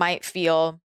 it might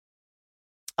feel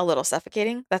a little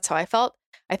suffocating. That's how I felt.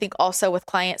 I think also with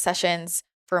client sessions,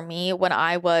 for me, when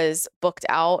I was booked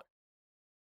out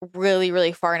really,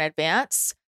 really far in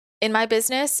advance, in my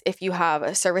business, if you have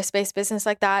a service-based business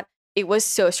like that, it was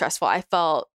so stressful. I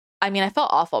felt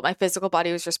awful. My physical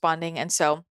body was responding. And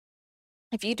so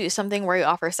if you do something where you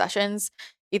offer sessions,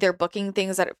 either booking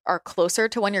things that are closer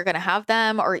to when you're going to have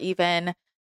them, or even,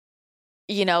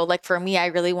 like for me, I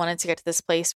really wanted to get to this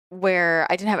place where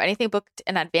I didn't have anything booked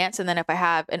in advance. And then if I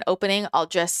have an opening, I'll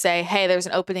just say, hey, there's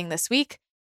an opening this week.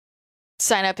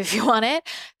 Sign up if you want it.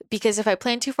 Because if I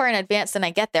plan too far in advance, then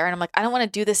I get there and I'm like, I don't want to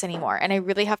do this anymore. And I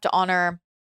really have to honor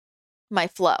my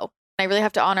flow. I really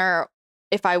have to honor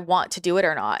if I want to do it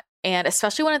or not. And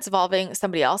especially when it's involving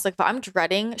somebody else, like if I'm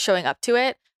dreading showing up to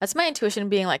it, that's my intuition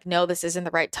being like, no, this isn't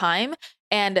the right time.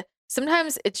 And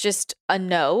sometimes it's just a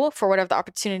no for whatever the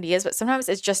opportunity is, but sometimes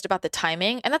it's just about the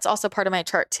timing. And that's also part of my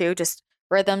chart too, just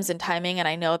rhythms and timing. And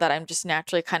I know that I'm just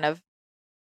naturally kind of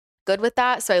good with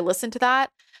that. So I listen to that.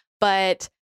 But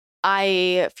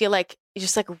I feel like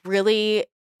just like really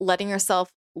letting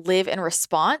yourself live in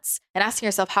response and asking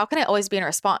yourself, how can I always be in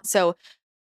response? So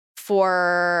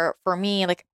for me,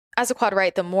 like as a quad,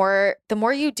 right, the more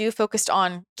you do focused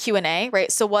on Q&A,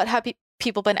 right? So what have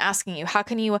people been asking you? How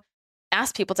can you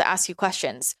ask people to ask you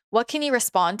questions? What can you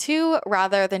respond to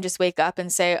rather than just wake up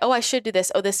and say, oh, I should do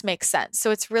this. Oh, this makes sense.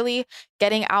 So it's really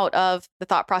getting out of the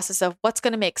thought process of what's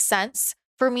going to make sense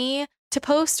for me to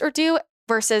post or do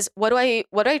versus what do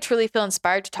I truly feel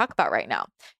inspired to talk about right now?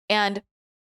 And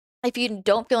if you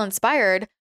don't feel inspired,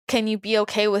 can you be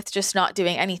okay with just not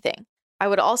doing anything? I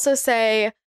would also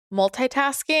say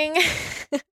multitasking,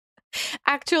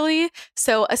 actually.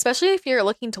 So especially if you're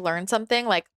looking to learn something,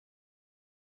 like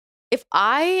if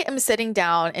I am sitting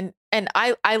down and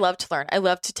I love to learn, I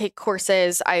love to take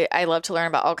courses. I love to learn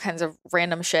about all kinds of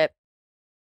random shit.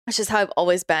 It's just how I've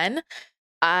always been.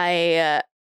 I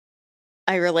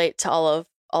relate to all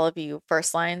of you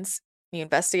first lines, you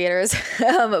investigators.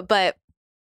 But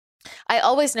I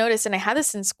always noticed, and I had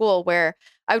this in school where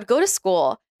I would go to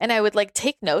school and I would like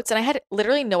take notes and I had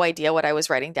literally no idea what I was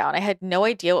writing down. I had no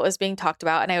idea what was being talked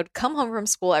about. And I would come home from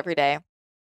school every day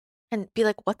and be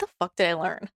like, what the fuck did I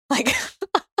learn? Like,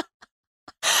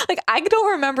 like I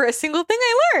don't remember a single thing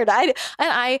I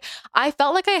learned. I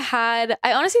felt like I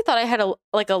honestly thought I had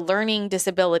a learning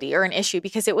disability or an issue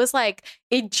because it was like,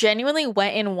 it genuinely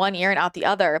went in one ear and out the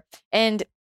other. And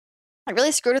I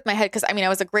really screwed with my head because I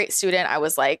was a great student. I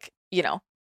was like,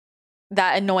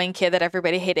 that annoying kid that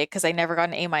everybody hated because I never got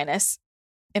an A-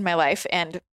 in my life.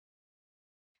 And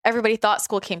everybody thought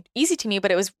school came easy to me,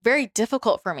 but it was very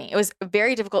difficult for me. It was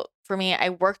very difficult for me.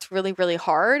 I worked really, really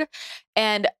hard.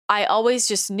 And I always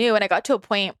just knew, and I got to a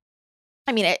point,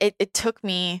 it took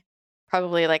me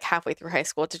probably like halfway through high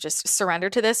school to just surrender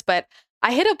to this, but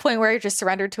I hit a point where I just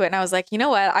surrendered to it. And I was like, you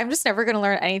know what? I'm just never going to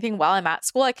learn anything while I'm at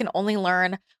school. I can only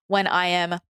learn when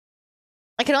I'm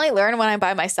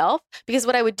by myself, because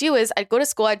what I would do is I'd go to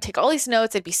school, I'd take all these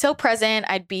notes, I'd be so present,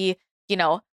 I'd be,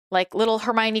 like little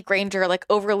Hermione Granger, like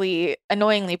overly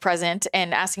annoyingly present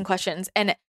and asking questions.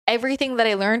 And everything that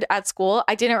I learned at school,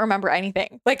 I didn't remember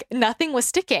anything. Like nothing was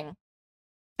sticking.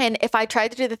 And if I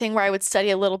tried to do the thing where I would study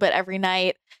a little bit every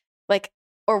night, like,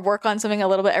 or work on something a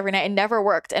little bit every night, it never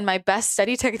worked. And my best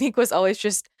study technique was always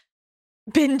just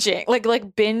binging,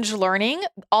 like binge learning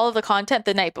all of the content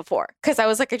the night before. Cause I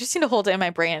was like, I just need to hold it in my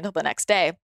brain until the next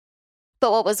day.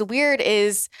 But what was weird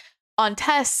is on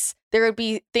tests, there would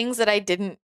be things that I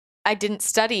didn't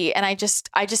study. And I just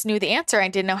knew the answer. I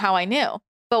didn't know how I knew.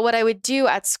 But what I would do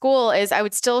at school is I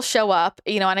would still show up,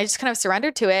 and I just kind of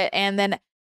surrendered to it. And then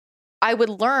I would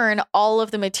learn all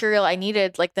of the material I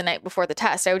needed like the night before the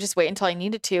test. I would just wait until I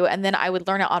needed to. And then I would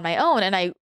learn it on my own.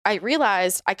 And I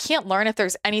realized I can't learn if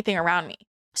there's anything around me.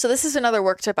 So this is another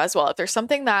work tip as well. If there's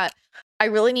something that I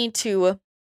really need to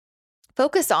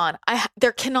focus on,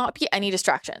 there cannot be any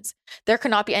distractions. There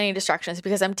cannot be any distractions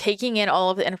because I'm taking in all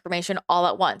of the information all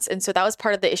at once. And so that was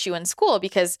part of the issue in school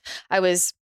because I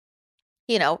was,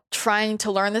 trying to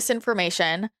learn this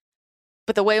information,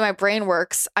 but the way my brain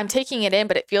works, I'm taking it in,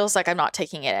 but it feels like I'm not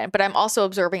taking it in, but I'm also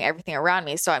absorbing everything around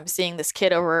me. So I'm seeing this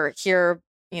kid over here,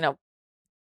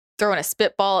 throwing a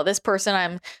spitball at this person.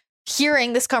 I'm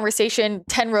hearing this conversation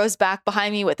 10 rows back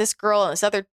behind me with this girl and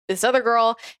this other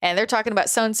girl, and they're talking about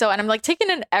so-and-so. And I'm like taking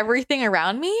in everything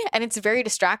around me, and it's very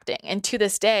distracting. And to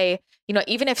this day,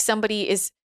 even if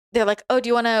they're like, oh, do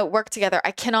you want to work together?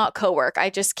 I cannot co-work. I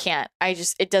just can't.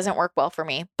 It doesn't work well for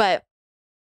me. But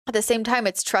at the same time,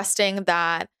 it's trusting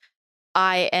that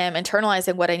I am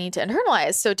internalizing what I need to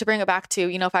internalize. So to bring it back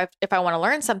to, if I want to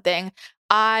learn something,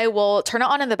 I will turn it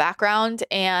on in the background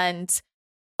and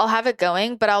I'll have it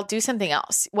going, but I'll do something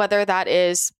else, whether that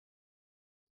is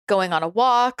going on a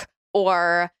walk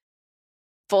or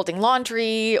folding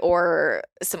laundry or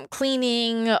some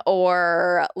cleaning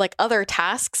or like other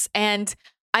tasks. And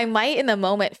I might in the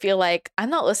moment feel like I'm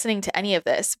not listening to any of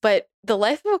this, but the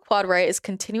life of a quad right is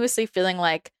continuously feeling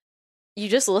like you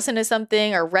just listen to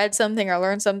something or read something or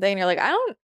learned something. And you're like, I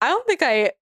don't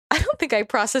think I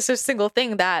processed a single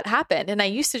thing that happened. And I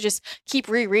used to just keep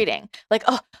rereading like,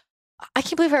 oh, I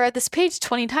can't believe I read this page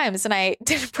 20 times and I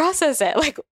didn't process it.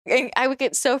 Like I would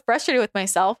get so frustrated with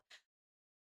myself.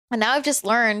 And now I've just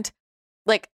learned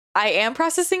like I am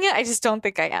processing it. I just don't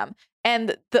think I am.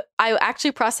 And I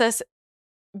actually process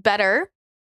better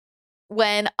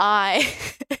when I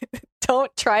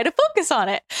don't try to focus on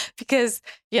it because,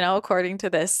 according to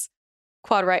this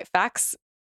Quad Right Facts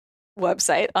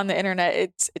website on the internet,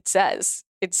 it says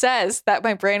that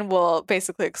my brain will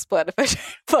basically explode if I try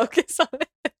to focus on it.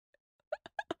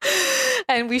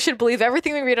 And we should believe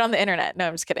everything we read on the internet. No,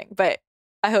 I'm just kidding. But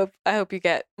I hope you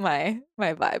get my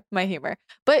vibe, my humor.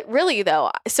 But really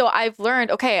though, so I've learned,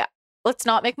 okay, I'm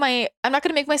not going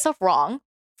to make myself wrong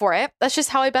for it. That's just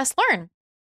how I best learn.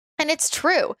 And it's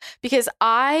true because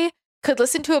I could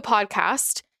listen to a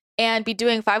podcast and be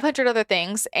doing 500 other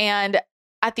things. And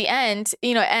at the end,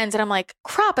 it ends and I'm like,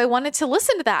 crap, I wanted to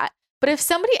listen to that. But if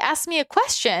somebody asked me a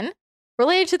question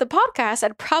related to the podcast,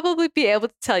 I'd probably be able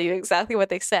to tell you exactly what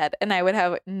they said. And I would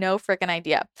have no freaking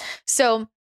idea. So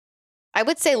I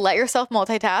would say let yourself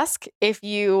multitask if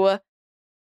you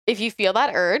feel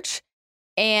that urge.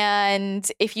 And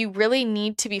if you really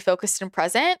need to be focused and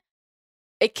present,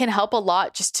 it can help a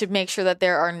lot just to make sure that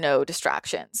there are no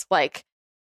distractions, like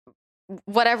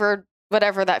whatever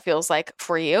that feels like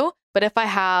for you. But if I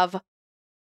have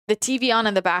the TV on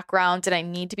in the background and I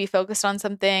need to be focused on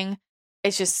something,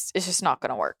 it's just not going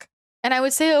to work. And I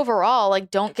would say overall,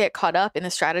 like, don't get caught up in the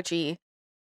strategy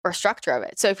or structure of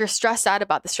it. So if you're stressed out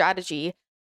about the strategy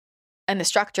and the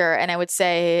structure, and I would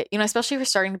say, especially if you're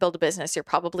starting to build a business, you're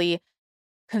probably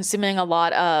consuming a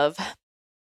lot of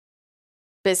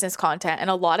business content, and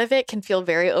a lot of it can feel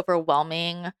very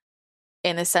overwhelming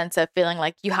in the sense of feeling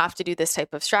like you have to do this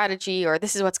type of strategy or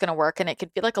this is what's going to work. And it can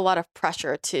feel like a lot of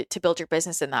pressure to build your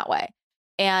business in that way.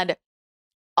 And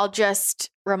I'll just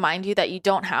remind you that you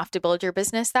don't have to build your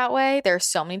business that way. There are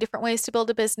so many different ways to build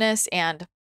a business, and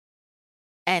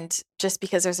just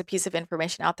because there's a piece of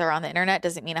information out there on the internet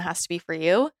doesn't mean it has to be for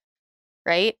you,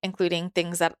 right? Including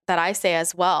things that I say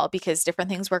as well, because different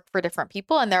things work for different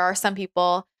people. And there are some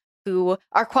people who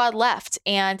are quad left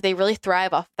and they really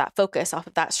thrive off of that focus, off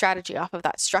of that strategy, off of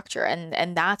that structure.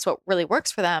 And that's what really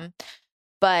works for them.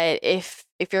 But if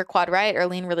you're quad right or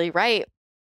lean really right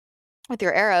with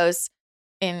your arrows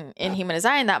in human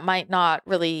design, that might not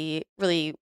really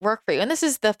work for you. And this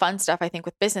is the fun stuff, I think,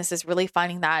 with business, is really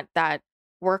finding that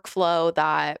workflow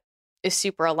that is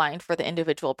super aligned for the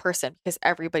individual person, because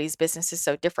everybody's business is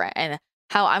so different. And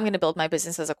how I'm going to build my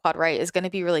business as a quad right is going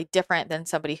to be really different than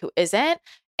somebody who isn't.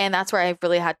 And that's where I've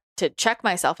really had to check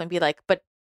myself and be like, but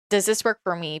does this work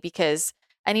for me? Because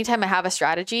anytime I have a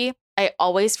strategy, I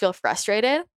always feel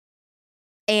frustrated.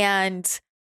 And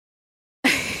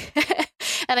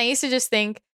and I used to just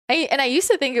think, I used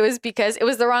to think it was because it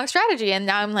was the wrong strategy. And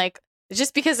now I'm like,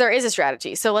 just because there is a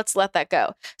strategy, so let's let that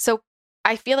go. So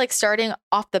I feel like starting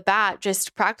off the bat,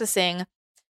 just practicing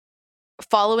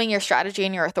following your strategy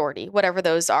and your authority, whatever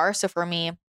those are. So for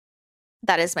me,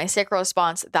 that is my sacral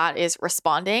response. That is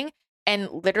responding. And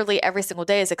literally every single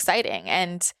day is exciting.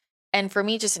 And for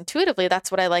me, just intuitively,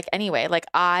 that's what I like anyway. Like,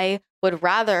 I would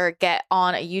rather get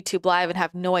on a YouTube live and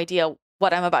have no idea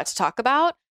what I'm about to talk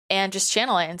about and just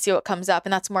channel it and see what comes up.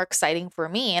 And that's more exciting for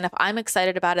me. And if I'm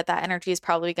excited about it, that energy is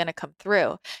probably going to come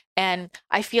through. And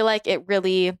I feel like it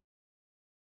really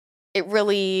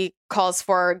calls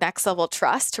for next level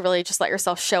trust to really just let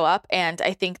yourself show up. And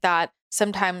I think that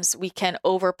sometimes we can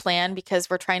over plan because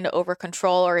we're trying to over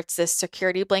control, or it's this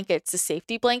security blanket, it's a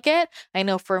safety blanket. I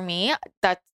know for me,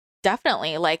 that's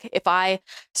definitely, like, if I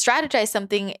strategize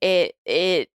something,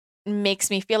 it makes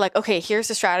me feel like, okay, here's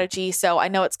the strategy, so I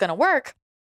know it's going to work.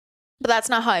 But that's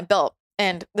not how I'm built.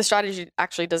 And the strategy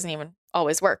actually doesn't even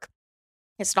always work.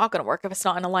 It's not going to work if it's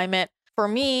not in alignment for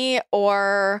me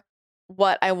or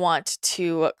what I want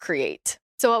to create.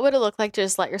 So what would it look like to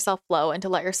just let yourself flow and to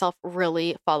let yourself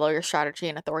really follow your strategy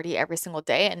and authority every single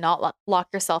day and not lock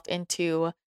yourself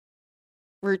into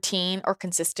routine or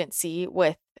consistency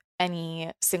with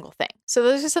any single thing? So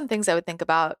those are some things I would think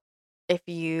about if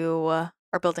you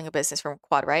are building a business from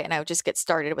quad right. And I would just get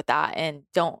started with that and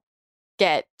don't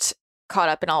get caught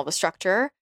up in all the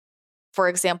structure. For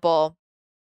example,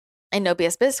 in No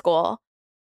BS Biz School,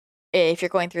 if you're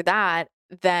going through that,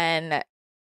 then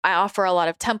I offer a lot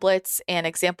of templates and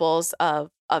examples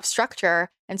of structure.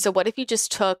 And so what if you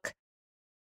just took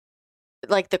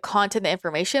like the content, the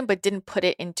information, but didn't put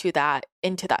it into that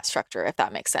structure, if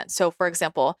that makes sense. So for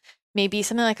example, maybe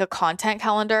something like a content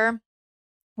calendar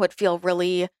would feel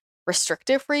really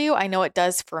restrictive for you. I know it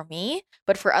does for me,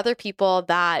 but for other people,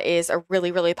 that is a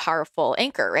really, really powerful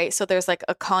anchor, right? So there's like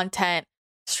a content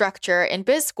structure in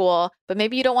biz school, but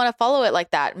maybe you don't want to follow it like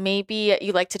that. Maybe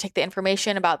you like to take the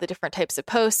information about the different types of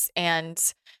posts and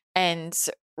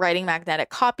writing magnetic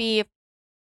copy.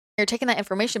 You're taking that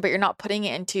information, but you're not putting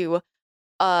it into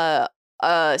a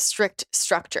strict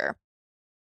structure.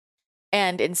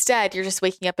 And instead, you're just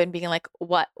waking up and being like,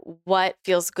 what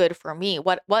feels good for me?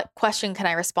 What question can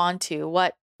I respond to?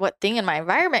 What thing in my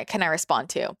environment can I respond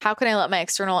to? How can I let my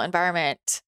external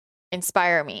environment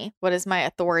inspire me? What is my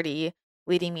authority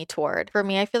leading me toward? For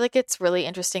me, I feel like it's really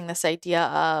interesting, this idea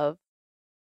of,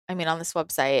 I mean, on this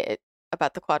website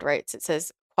about the quad rights, it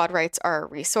says quad rights are a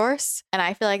resource. And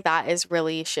I feel like that is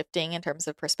really shifting in terms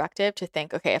of perspective to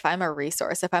think, okay, if I'm a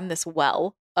resource, if I'm this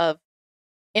well of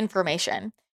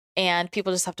information and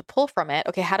people just have to pull from it,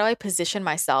 okay, how do I position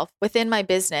myself within my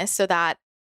business so that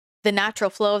the natural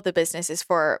flow of the business is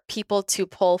for people to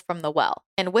pull from the well?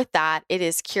 And with that, it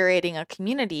is curating a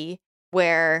community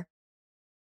where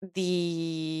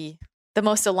the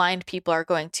most aligned people are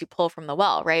going to pull from the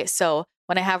well, right? So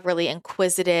when I have really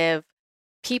inquisitive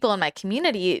people in my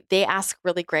community, they ask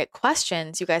really great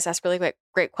questions. You guys ask really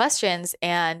great questions,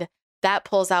 and that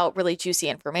pulls out really juicy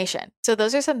information. So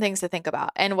those are some things to think about.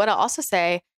 And what I'll also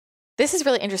say, this is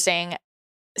really interesting.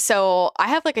 So I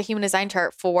have like a human design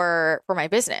chart for my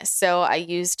business. So I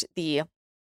used the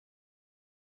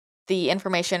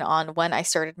information on when I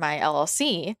started my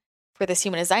LLC for this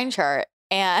human design chart.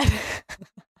 And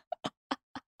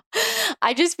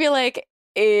I just feel like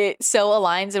it so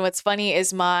aligns. And what's funny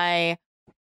is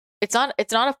it's not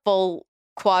a full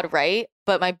quad right,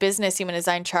 but my business human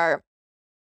design chart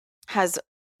has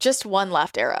just one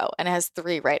left arrow and it has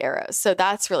 3 right arrows. So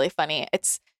that's really funny.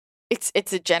 It's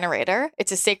a generator.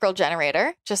 It's a sacral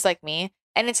generator, just like me.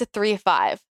 And it's a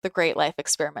 3-5, the Great Life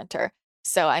Experimenter.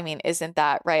 So, I mean, isn't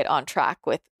that right on track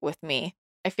with me?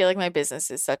 I feel like my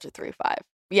business is such a 3-5,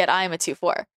 yet I am a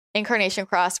 2-4. Incarnation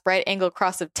cross, bright angle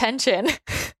cross of tension.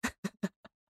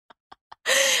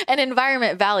 And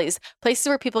environment valleys, places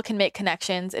where people can make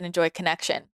connections and enjoy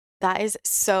connection. That is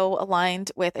so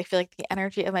aligned with, I feel like, the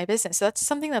energy of my business. So that's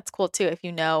something that's cool too. If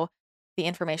you know the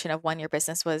information of when your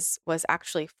business was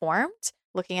actually formed,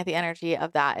 looking at the energy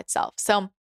of that itself. So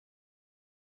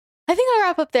I think I'll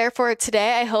wrap up there for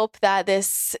today. I hope that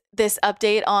this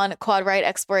update on quad right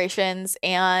explorations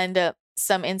and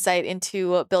some insight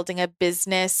into building a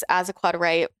business as a quad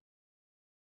right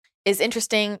is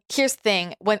interesting. Here's the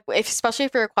thing, especially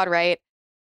if you're a quad right,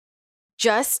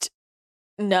 just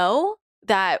know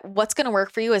that what's going to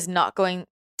work for you is not going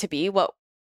to be what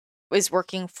is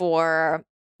working for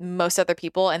most other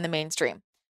people in the mainstream.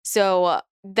 So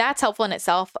that's helpful in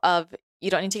itself. Of you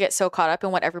don't need to get so caught up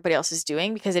in what everybody else is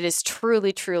doing, because it is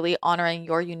truly, truly honoring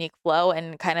your unique flow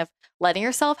and kind of letting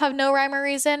yourself have no rhyme or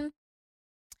reason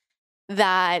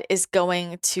that is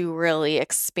going to really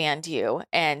expand you.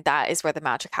 And that is where the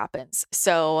magic happens.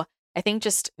 So I think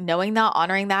just knowing that,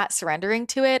 honoring that, surrendering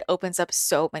to it opens up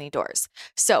so many doors.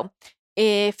 So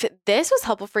if this was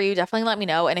helpful for you, definitely let me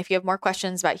know. And if you have more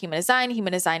questions about human design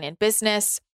in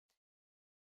business,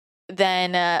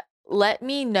 then let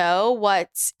me know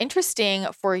what's interesting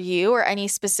for you or any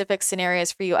specific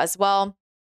scenarios for you as well.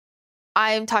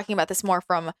 I'm talking about this more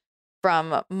from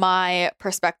my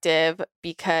perspective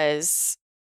because,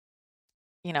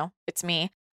 it's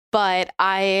me. But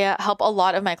I help a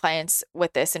lot of my clients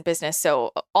with this in business.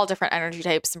 So all different energy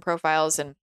types and profiles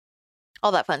and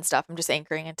all that fun stuff. I'm just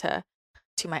anchoring into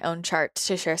my own chart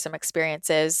to share some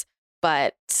experiences.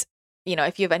 But,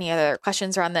 if you have any other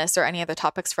questions around this or any other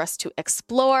topics for us to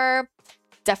explore,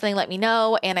 definitely let me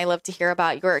know. And I love to hear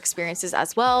about your experiences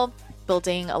as well,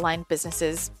 building aligned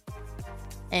businesses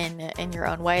in your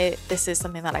own way. This is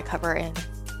something that I cover in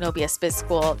No BS Biz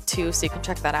School too, so you can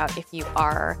check that out if you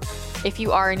are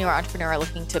a newer entrepreneur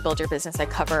looking to build your business. I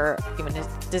cover human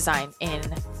design in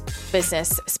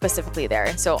business specifically there.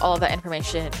 And so all of that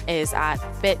information is at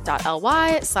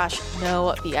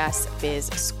bit.ly/No BS Biz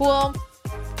School,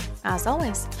 as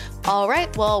always. All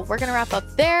right, well, we're going to wrap up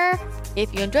there.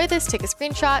 If you enjoyed this, take a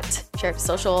screenshot, share it to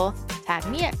social, tag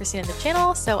me at Christina the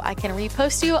channel so I can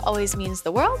repost you. Always means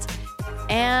the world.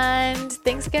 And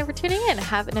thanks again for tuning in.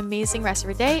 Have an amazing rest of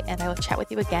your day, and I will chat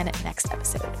with you again next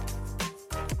episode.